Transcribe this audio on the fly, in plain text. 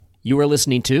You are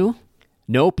listening to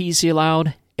No PC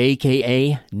Allowed,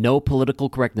 aka No Political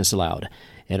Correctness Allowed,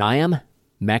 and I am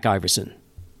Mac Iverson.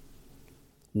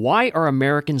 Why are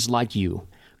Americans like you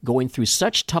going through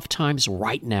such tough times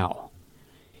right now?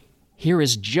 Here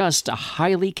is just a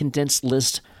highly condensed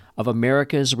list of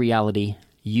America's reality,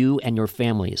 you and your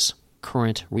family's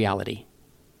current reality.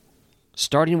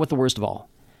 Starting with the worst of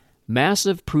all,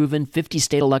 massive proven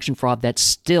 50-state election fraud that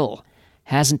still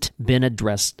hasn't been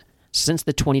addressed since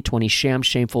the 2020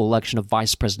 shameful election of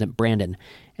Vice President Brandon,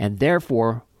 and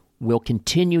therefore will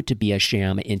continue to be a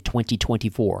sham in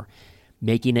 2024,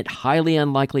 making it highly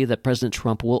unlikely that President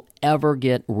Trump will ever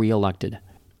get reelected.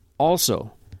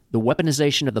 Also, the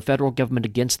weaponization of the federal government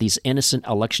against these innocent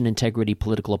election integrity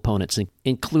political opponents,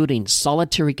 including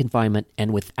solitary confinement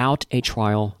and without a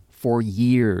trial for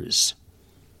years.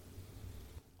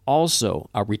 Also,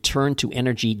 a return to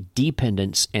energy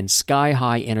dependence and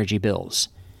sky-high energy bills.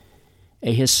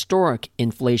 A historic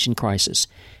inflation crisis,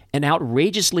 an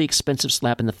outrageously expensive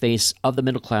slap in the face of the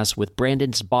middle class with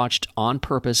Brandon's botched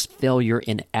on-purpose failure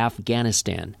in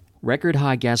Afghanistan,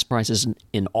 record-high gas prices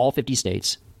in all 50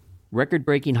 states,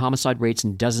 record-breaking homicide rates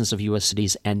in dozens of U.S.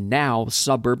 cities, and now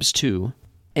suburbs too,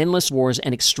 endless wars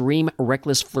and extreme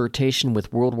reckless flirtation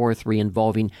with World War III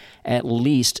involving at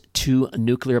least 2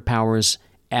 nuclear powers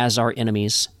as our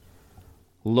enemies,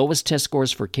 lowest test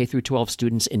scores for K-12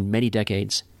 students in many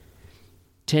decades,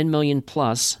 10 million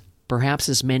plus, perhaps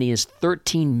as many as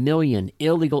 13 million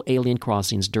illegal alien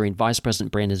crossings during Vice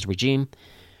President Brandon's regime,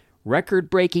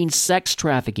 record-breaking sex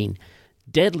trafficking,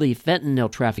 deadly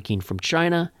fentanyl trafficking from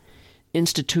China,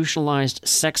 institutionalized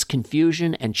sex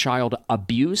confusion and child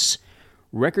abuse,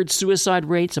 record suicide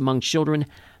rates among children,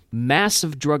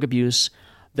 massive drug abuse,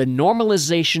 the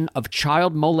normalization of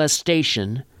child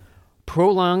molestation,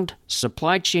 prolonged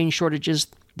supply chain shortages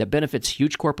that benefits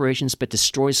huge corporations but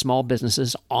destroys small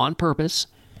businesses on purpose,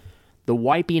 the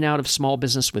wiping out of small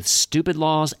business with stupid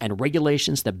laws and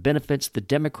regulations that benefits the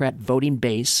Democrat voting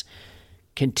base,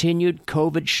 continued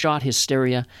COVID shot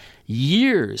hysteria,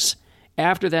 years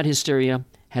after that hysteria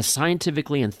has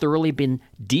scientifically and thoroughly been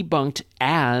debunked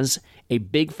as a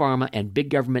big pharma and big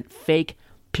government fake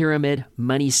pyramid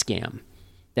money scam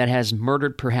that has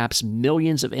murdered perhaps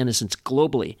millions of innocents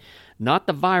globally, not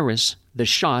the virus, the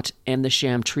shot, and the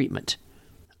sham treatment.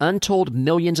 Untold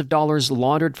millions of dollars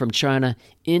laundered from China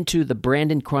into the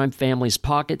Brandon crime family's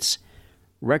pockets,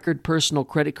 record personal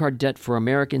credit card debt for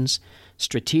Americans,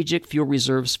 strategic fuel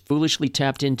reserves foolishly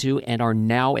tapped into and are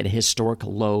now at historic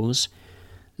lows,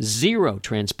 zero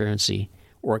transparency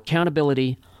or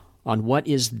accountability on what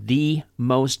is the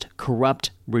most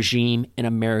corrupt regime in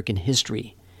American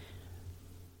history.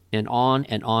 And on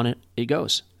it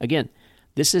goes. Again,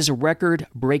 this is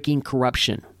record-breaking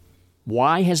corruption.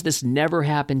 Why has this never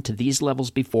happened to these levels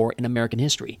before in American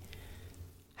history?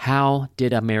 How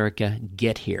did America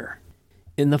get here?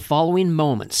 In the following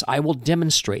moments, I will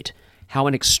demonstrate how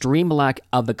an extreme lack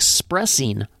of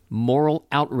expressing moral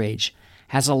outrage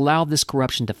has allowed this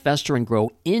corruption to fester and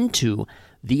grow into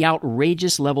the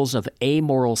outrageous levels of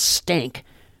amoral stank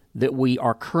that we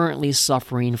are currently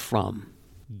suffering from.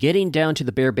 Getting down to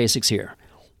the bare basics here,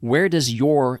 where does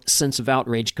your sense of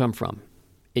outrage come from?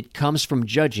 It comes from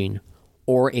judging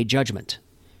or a judgment.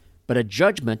 But a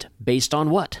judgment based on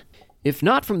what? If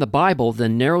not from the Bible,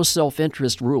 then narrow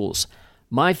self-interest rules.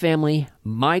 My family,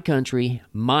 my country,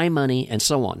 my money, and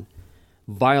so on.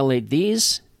 Violate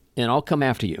these, and I'll come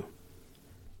after you.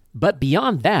 But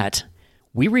beyond that,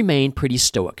 we remain pretty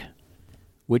stoic,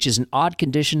 which is an odd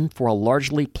condition for a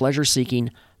largely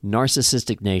pleasure-seeking,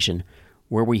 narcissistic nation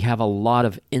where we have a lot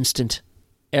of instant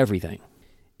everything.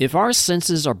 If our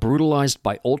senses are brutalized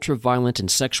by ultra-violent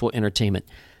and sexual entertainment,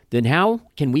 then how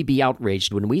can we be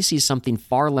outraged when we see something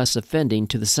far less offending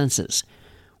to the senses?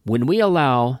 When we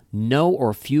allow no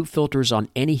or few filters on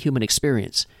any human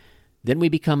experience, then we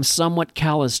become somewhat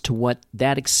callous to what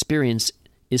that experience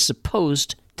is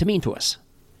supposed to mean to us.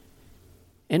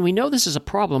 And we know this is a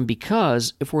problem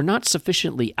because if we're not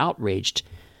sufficiently outraged,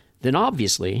 then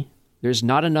obviously there's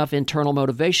not enough internal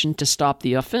motivation to stop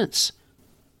the offense,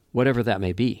 whatever that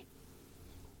may be.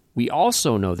 We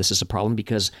also know this is a problem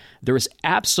because there is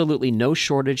absolutely no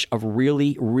shortage of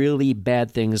really, really bad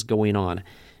things going on.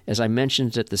 As I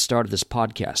mentioned at the start of this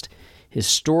podcast,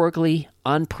 historically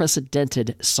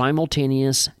unprecedented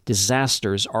simultaneous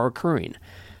disasters are occurring.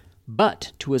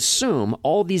 But to assume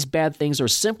all these bad things are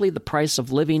simply the price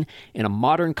of living in a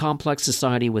modern complex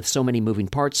society with so many moving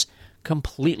parts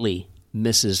completely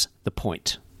misses the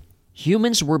point.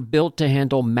 Humans were built to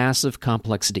handle massive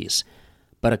complexities,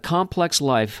 but a complex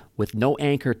life with no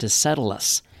anchor to settle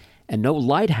us and no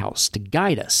lighthouse to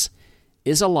guide us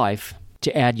is a life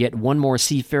to add yet one more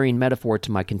seafaring metaphor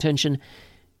to my contention,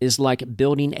 is like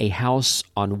building a house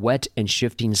on wet and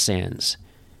shifting sands.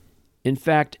 In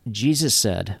fact, Jesus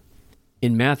said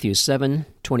in Matthew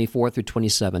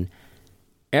 7:24-27,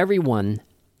 "Everyone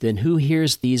then who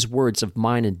hears these words of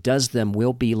mine and does them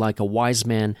will be like a wise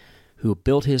man who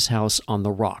built his house on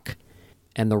the rock.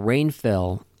 And the rain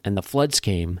fell, and the floods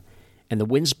came, and the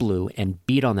winds blew and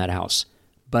beat on that house.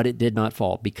 But it did not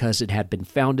fall, because it had been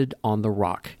founded on the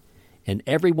rock. And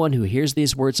everyone who hears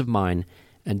these words of mine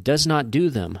and does not do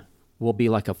them will be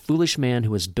like a foolish man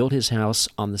who has built his house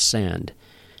on the sand.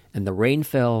 And the rain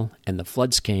fell, and the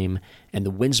floods came, and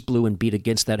the winds blew and beat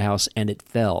against that house, and it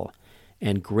fell,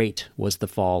 and great was the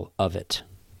fall of it."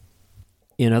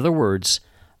 In other words,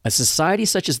 a society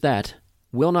such as that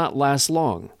will not last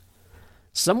long.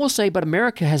 Some will say, but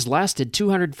America has lasted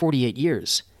 248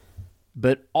 years.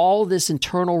 But all this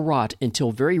internal rot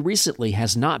until very recently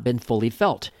has not been fully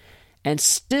felt, and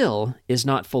still is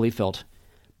not fully felt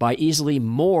by easily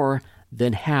more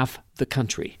than half the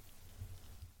country.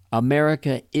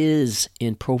 America is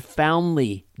in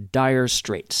profoundly dire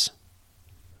straits.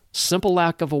 Simple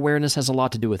lack of awareness has a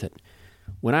lot to do with it.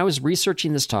 When I was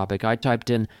researching this topic, I typed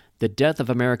in "the death of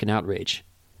American outrage,"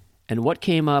 and what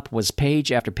came up was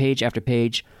page after page after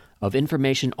page of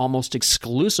information almost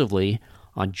exclusively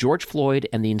on George Floyd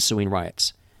and the ensuing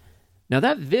riots. Now,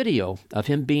 that video of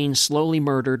him being slowly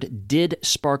murdered did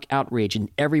spark outrage in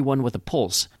everyone with a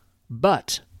pulse,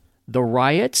 but the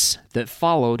riots that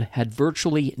followed had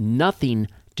virtually nothing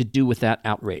to do with that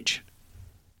outrage.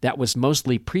 That was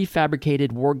mostly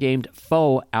prefabricated, war-gamed,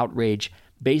 faux outrage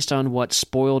based on what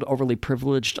spoiled, overly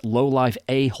privileged, low-life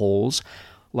a-holes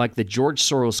like the George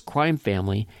Soros crime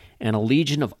family and a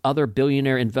legion of other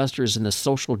billionaire investors in the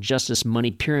social justice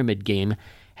money pyramid game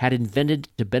had invented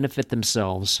to benefit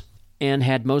themselves and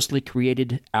had mostly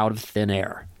created out of thin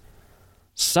air.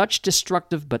 Such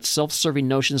destructive but self-serving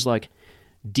notions like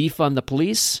defund the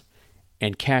police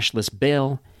and cashless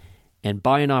bail and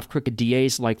buying off crooked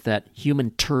DAs like that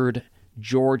human turd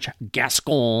George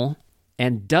Gascon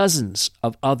and dozens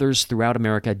of others throughout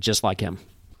America just like him.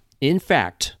 In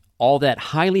fact, all that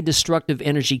highly destructive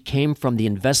energy came from the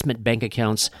investment bank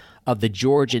accounts of the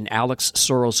George and Alex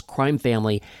Soros crime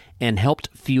family and helped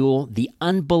fuel the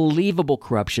unbelievable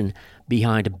corruption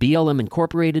behind BLM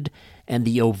Incorporated and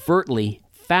the overtly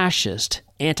fascist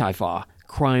Antifa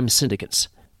crime syndicates.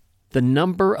 The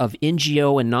number of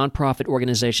NGO and nonprofit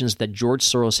organizations that George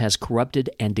Soros has corrupted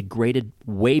and degraded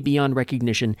way beyond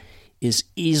recognition is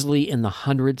easily in the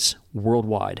hundreds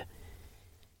worldwide.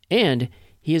 And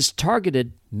he has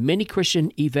targeted many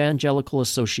Christian evangelical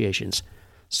associations,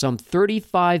 some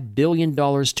 $35 billion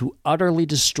to utterly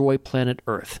destroy planet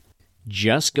Earth.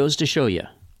 Just goes to show you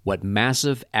what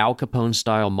massive Al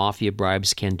Capone-style mafia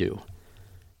bribes can do.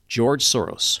 George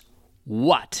Soros,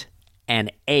 what an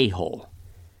a-hole.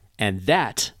 And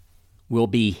that will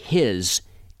be his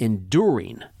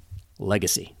enduring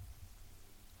legacy.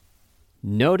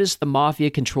 Notice the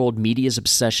mafia-controlled media's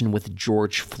obsession with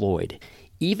George Floyd.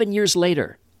 Even years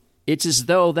later, it's as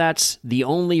though that's the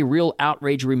only real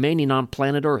outrage remaining on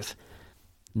planet Earth.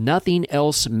 Nothing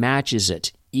else matches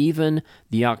it. Even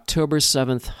the October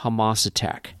 7th Hamas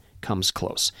attack comes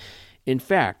close. In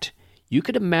fact, you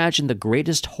could imagine the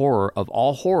greatest horror of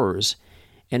all horrors,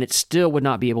 and it still would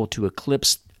not be able to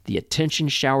eclipse the attention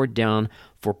showered down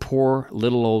for poor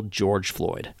little old George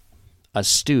Floyd, a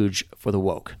stooge for the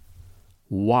woke.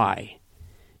 Why?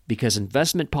 Because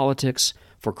investment politics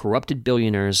for corrupted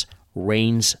billionaires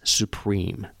reigns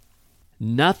supreme.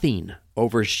 Nothing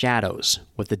overshadows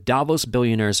what the Davos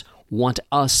billionaires want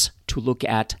us to look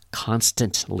at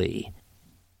constantly.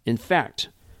 In fact,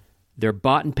 their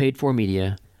bought and paid for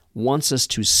media wants us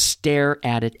to stare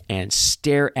at it and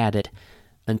stare at it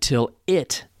until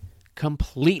it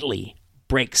completely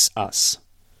breaks us.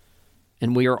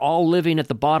 And we are all living at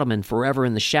the bottom and forever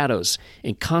in the shadows,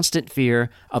 in constant fear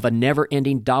of a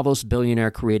never-ending Davos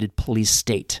billionaire-created police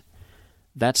state.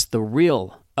 That's the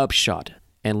real upshot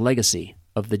and legacy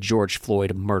of the George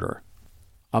Floyd murder.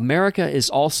 America is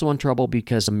also in trouble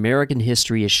because American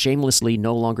history is shamelessly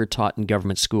no longer taught in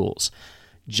government schools.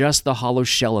 Just the hollow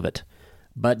shell of it,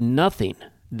 but nothing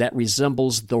that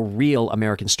resembles the real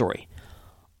American story.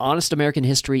 Honest American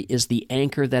history is the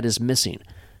anchor that is missing.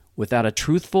 Without a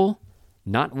truthful,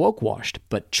 not woke-washed,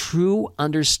 but true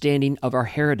understanding of our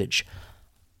heritage,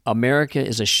 America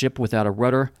is a ship without a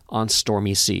rudder on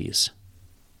stormy seas.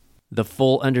 The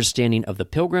full understanding of the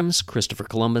Pilgrims, Christopher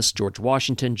Columbus, George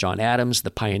Washington, John Adams,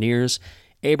 the pioneers,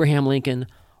 Abraham Lincoln,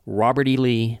 Robert E.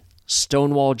 Lee,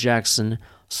 Stonewall Jackson,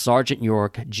 Sergeant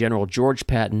York, General George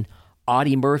Patton,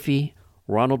 Audie Murphy,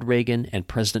 Ronald Reagan and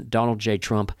President Donald J.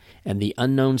 Trump and the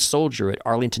unknown soldier at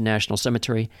Arlington National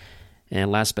Cemetery,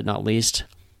 and last but not least,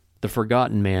 the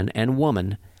forgotten man and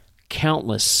woman,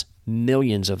 countless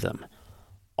millions of them,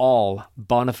 all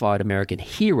bona fide American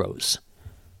heroes,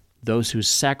 those who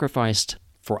sacrificed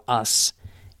for us,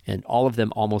 and all of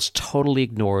them almost totally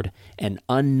ignored and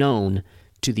unknown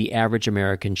to the average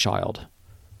American child.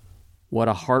 What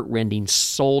a heart-rending,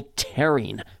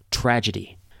 soul-tearing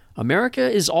tragedy. America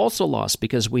is also lost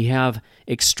because we have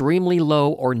extremely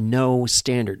low or no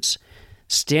standards.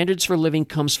 Standards for living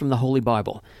comes from the Holy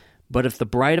Bible, but if the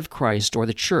bride of Christ or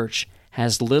the church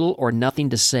has little or nothing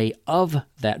to say of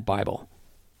that Bible,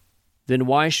 then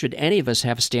why should any of us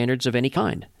have standards of any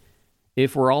kind?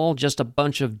 If we're all just a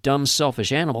bunch of dumb,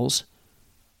 selfish animals,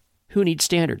 who needs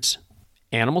standards?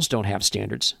 Animals don't have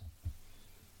standards.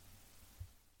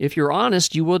 If you're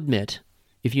honest, you will admit,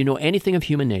 if you know anything of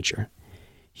human nature,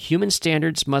 human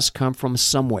standards must come from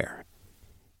somewhere.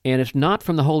 And if not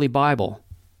from the Holy Bible,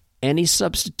 any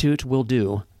substitute will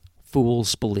do,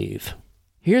 fools believe.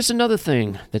 Here's another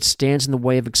thing that stands in the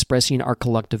way of expressing our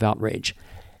collective outrage.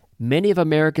 Many of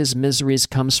America's miseries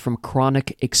comes from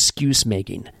chronic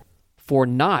excuse-making for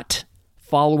not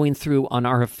following through on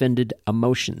our offended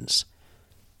emotions.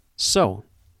 So,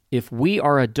 if we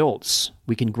are adults,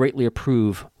 we can greatly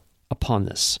improve upon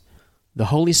this. The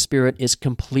Holy Spirit is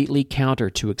completely counter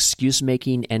to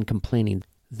excuse-making and complaining.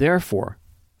 Therefore,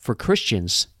 for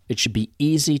Christians, it should be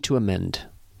easy to amend.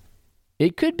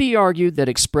 It could be argued that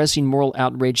expressing moral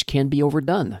outrage can be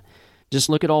overdone. Just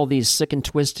look at all these sick and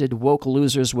twisted, woke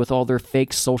losers with all their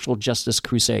fake social justice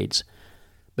crusades.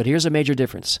 But here's a major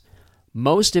difference.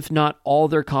 Most, if not all,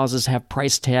 their causes have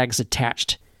price tags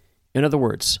attached. In other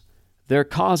words, their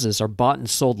causes are bought and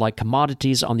sold like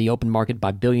commodities on the open market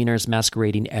by billionaires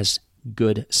masquerading as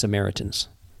good Samaritans.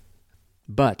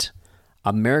 But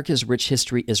America's rich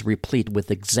history is replete with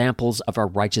examples of our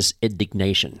righteous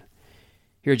indignation.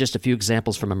 Here are just a few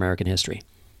examples from American history.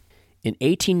 In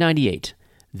 1898,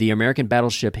 the American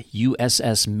battleship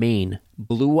USS Maine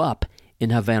blew up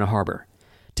in Havana Harbor.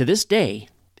 To this day,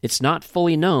 it's not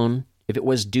fully known if it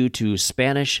was due to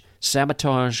Spanish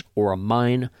sabotage or a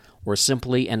mine or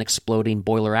simply an exploding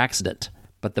boiler accident.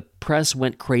 But the press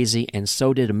went crazy, and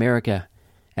so did America.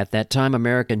 At that time,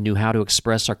 America knew how to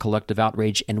express our collective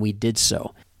outrage, and we did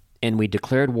so. And we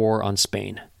declared war on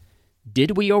Spain.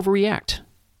 Did we overreact?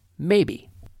 Maybe.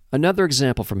 Another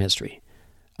example from history.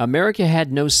 America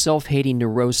had no self-hating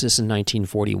neurosis in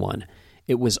 1941.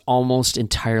 It was almost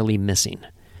entirely missing.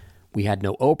 We had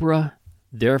no Oprah,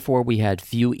 therefore we had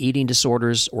few eating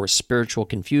disorders or spiritual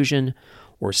confusion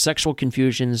or sexual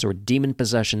confusions or demon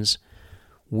possessions.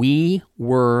 We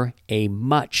were a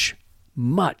much,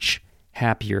 much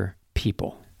happier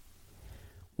people.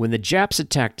 When the Japs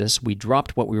attacked us, we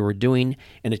dropped what we were doing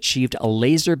and achieved a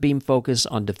laser beam focus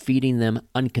on defeating them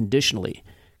unconditionally,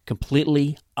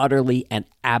 completely, utterly, and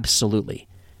absolutely.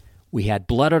 We had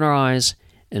blood in our eyes,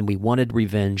 and we wanted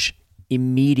revenge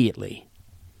immediately.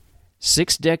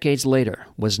 6 decades later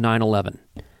was 9/11.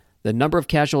 The number of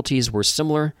casualties were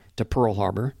similar to Pearl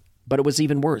Harbor, but it was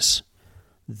even worse.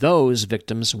 Those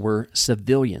victims were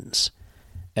civilians.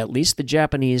 At least the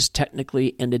Japanese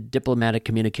technically ended diplomatic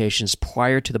communications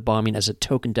prior to the bombing as a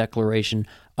token declaration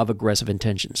of aggressive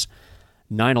intentions.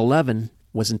 9/11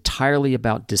 was entirely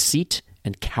about deceit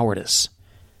and cowardice.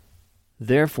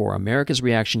 Therefore, America's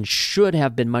reaction should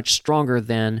have been much stronger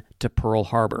than to Pearl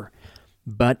Harbor,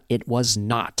 but it was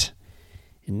not.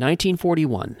 In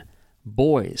 1941,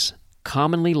 boys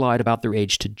commonly lied about their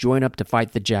age to join up to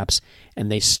fight the Japs, and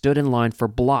they stood in line for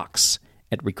blocks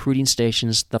at recruiting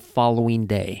stations the following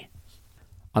day.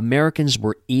 Americans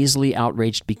were easily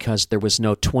outraged because there was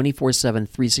no 24/7,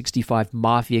 365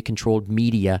 mafia-controlled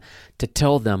media to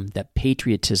tell them that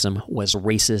patriotism was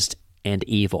racist and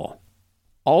evil.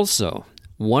 Also,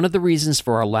 one of the reasons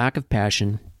for our lack of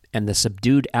passion and the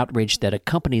subdued outrage that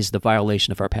accompanies the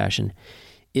violation of our passion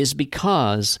is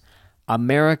because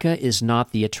America is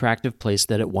not the attractive place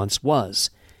that it once was.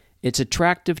 It's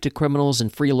attractive to criminals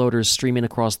and freeloaders streaming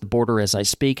across the border as I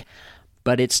speak,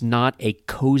 but it's not a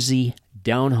cozy,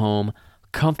 down-home,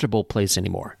 comfortable place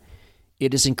anymore.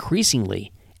 It is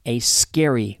increasingly a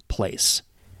scary place.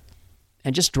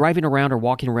 And just driving around or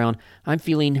walking around, I'm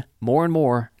feeling more and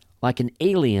more like an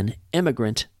alien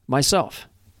immigrant myself.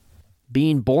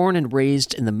 Being born and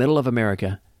raised in the middle of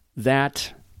America,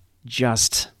 that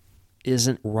just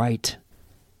isn't right.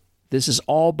 This is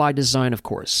all by design, of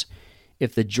course.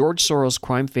 If the George Soros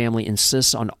crime family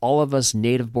insists on all of us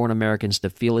native-born Americans to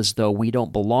feel as though we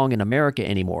don't belong in America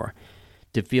anymore,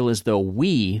 to feel as though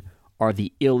we are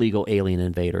the illegal alien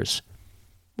invaders,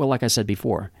 well, like I said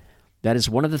before, That is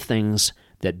one of the things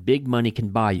that big money can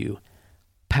buy you: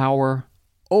 power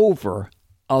over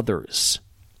others.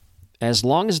 As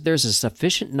long as there's a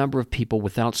sufficient number of people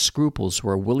without scruples who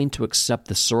are willing to accept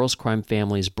the Soros crime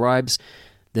family's bribes,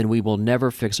 then we will never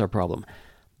fix our problem.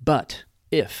 But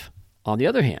if, on the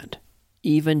other hand,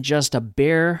 even just a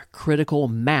bare critical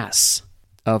mass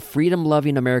of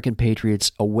freedom-loving American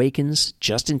patriots awakens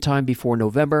just in time before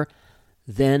November,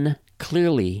 then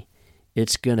clearly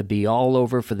it's going to be all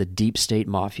over for the deep state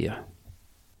mafia.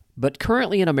 But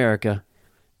currently in America,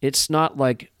 it's not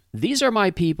like, these are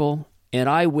my people, and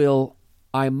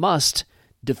I must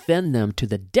defend them to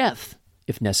the death,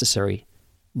 if necessary,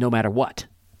 no matter what.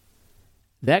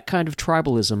 That kind of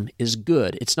tribalism is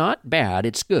good. It's not bad,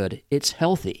 it's good, it's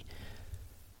healthy.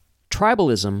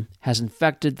 Tribalism has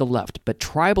infected the left, but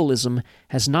tribalism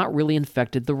has not really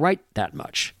infected the right that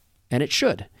much. And it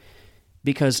should.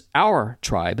 Because our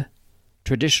tribe,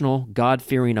 traditional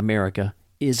God-fearing America,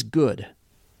 is good.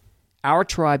 Our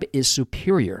tribe is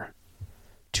superior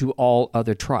to all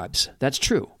other tribes. That's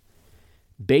true.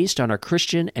 Based on our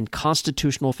Christian and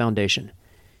constitutional foundation.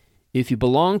 If you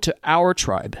belong to our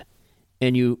tribe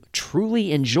and you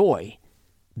truly enjoy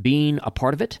being a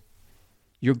part of it,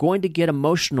 you're going to get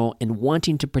emotional in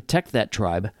wanting to protect that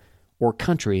tribe or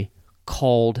country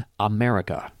called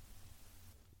America.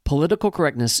 Political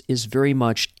correctness is very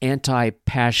much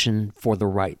anti-passion for the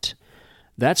right.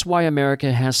 That's why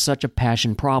America has such a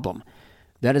passion problem.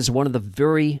 That is one of the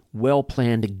very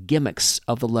well-planned gimmicks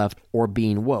of the left, or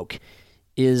being woke,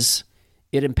 is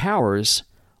it empowers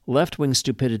left-wing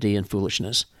stupidity and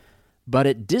foolishness, but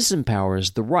it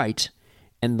disempowers the right,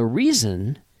 and the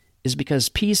reason is because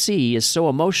PC is so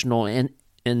emotional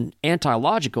and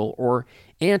anti-logical or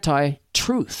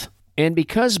anti-truth. And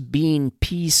because being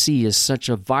PC is such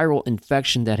a viral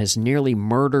infection that has nearly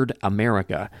murdered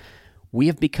America, we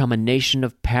have become a nation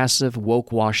of passive,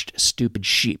 woke-washed, stupid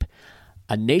sheep.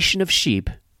 A nation of sheep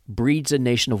breeds a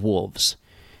nation of wolves.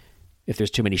 If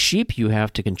there's too many sheep, you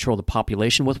have to control the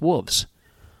population with wolves.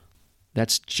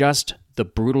 That's just the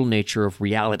brutal nature of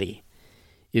reality.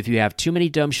 If you have too many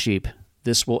dumb sheep,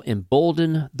 this will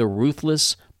embolden the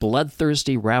ruthless,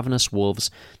 bloodthirsty, ravenous wolves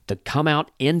to come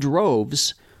out in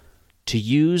droves to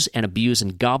use and abuse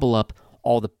and gobble up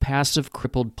all the passive,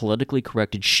 crippled, politically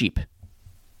corrected sheep.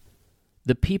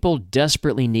 The people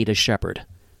desperately need a shepherd,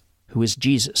 who is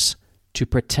Jesus, to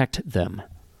protect them.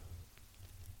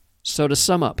 So to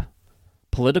sum up,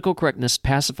 political correctness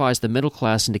pacifies the middle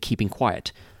class into keeping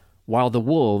quiet, while the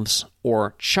wolves,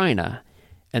 or China,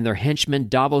 and their henchmen,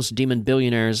 Davos demon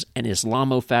billionaires, and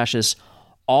Islamo-fascists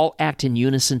all act in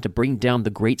unison to bring down the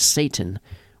great Satan,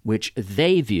 which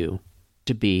they view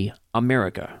to be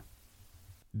America.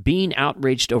 Being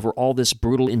outraged over all this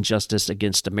brutal injustice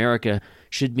against America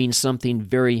should mean something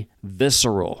very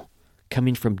visceral,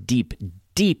 coming from deep,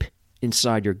 deep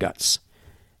inside your guts.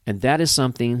 And that is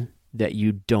something that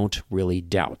you don't really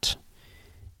doubt.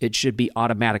 It should be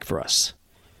automatic for us.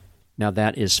 Now,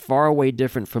 that is far away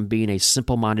different from being a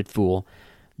simple-minded fool.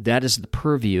 That is the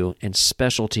purview and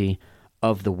specialty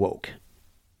of the woke.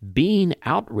 Being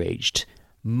outraged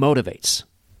motivates,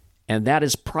 and that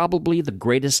is probably the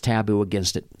greatest taboo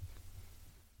against it.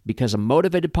 Because a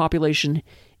motivated population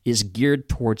is geared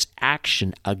towards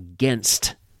action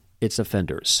against its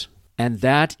offenders. And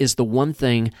that is the one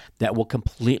thing that will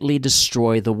completely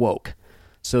destroy the woke.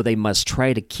 So they must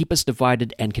try to keep us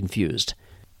divided and confused.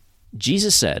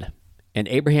 Jesus said, and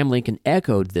Abraham Lincoln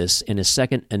echoed this in his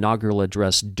second inaugural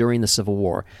address during the Civil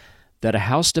War, that a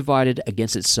house divided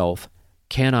against itself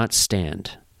cannot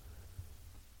stand.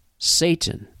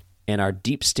 Satan and our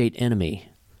deep state enemy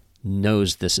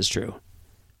knows this is true,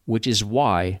 which is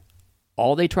why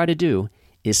all they try to do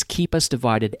is keep us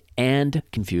divided and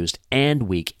confused and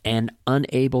weak and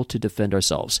unable to defend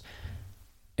ourselves.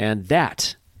 And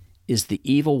that is the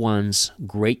evil one's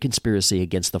great conspiracy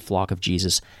against the flock of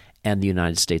Jesus and the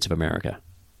United States of America.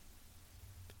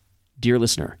 Dear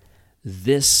listener,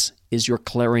 this is your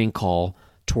clarion call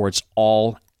towards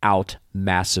all-out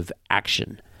massive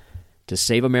action to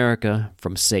save America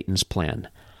from Satan's plan.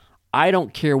 I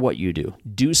don't care what you do.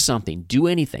 Do something. Do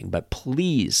anything. But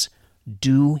please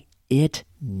do it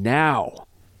now.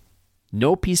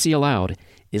 No PC Allowed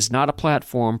is not a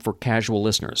platform for casual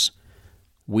listeners.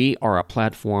 We are a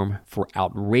platform for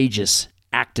outrageous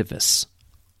activists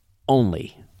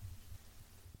only.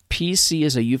 PC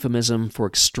is a euphemism for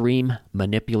extreme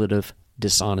manipulative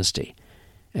dishonesty,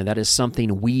 and that is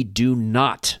something we do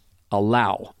not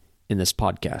allow in this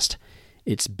podcast.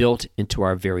 It's built into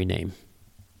our very name.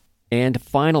 And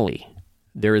finally,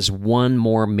 there is one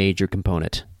more major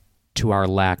component to our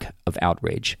lack of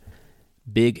outrage.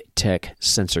 big tech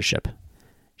censorship,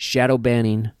 shadow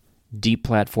banning,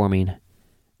 deplatforming,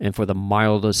 and for the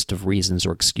mildest of reasons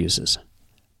or excuses.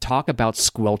 Talk about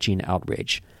squelching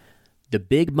outrage. The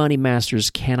big money masters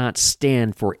cannot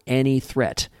stand for any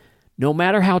threat, no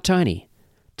matter how tiny,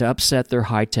 to upset their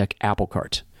high-tech apple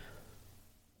cart.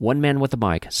 One man with a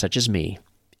mic, such as me,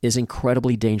 is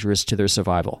incredibly dangerous to their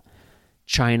survival.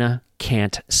 China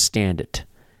can't stand it.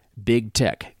 Big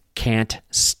tech can't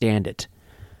stand it.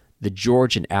 The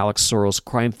George and Alex Soros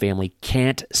crime family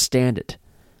can't stand it.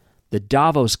 The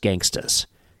Davos gangstas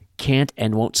can't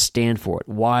and won't stand for it.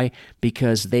 Why?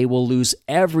 Because they will lose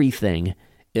everything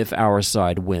if our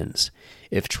side wins.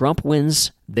 If Trump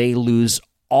wins, they lose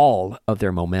all of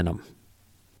their momentum.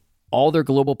 All their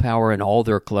global power and all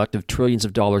their collective trillions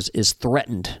of dollars is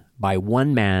threatened by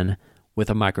one man with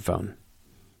a microphone.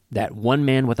 That one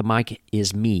man with a mic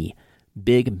is me,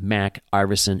 Big Mac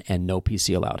Iverson, and no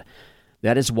PC allowed.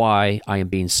 That is why I am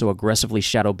being so aggressively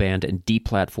shadow banned and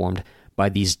deplatformed by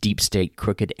these deep state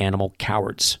crooked animal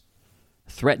cowards,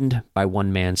 threatened by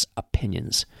one man's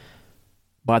opinions.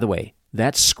 By the way,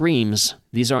 that screams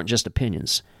these aren't just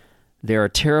opinions. They are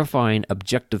terrifying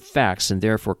objective facts and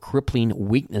therefore crippling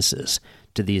weaknesses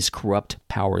to these corrupt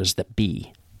powers that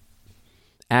be.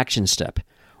 Action step.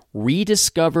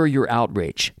 Rediscover your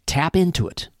outrage. Tap into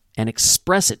it and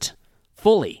express it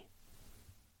fully.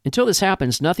 Until this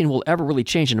happens, nothing will ever really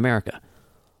change in America.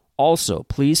 Also,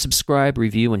 please subscribe,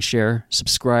 review, and share.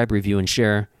 Subscribe, review, and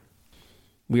share.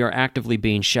 We are actively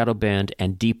being shadow banned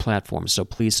and deplatformed, so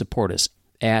please support us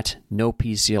at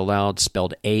NoPCAllowed,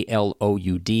 spelled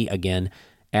A-L-O-U-D. Again,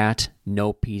 at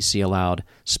NoPCAllowed,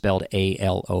 spelled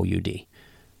A-L-O-U-D.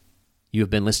 You have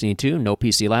been listening to No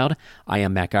PC Allowed. I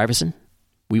am Mac Iverson.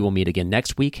 We will meet again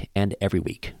next week and every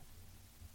week.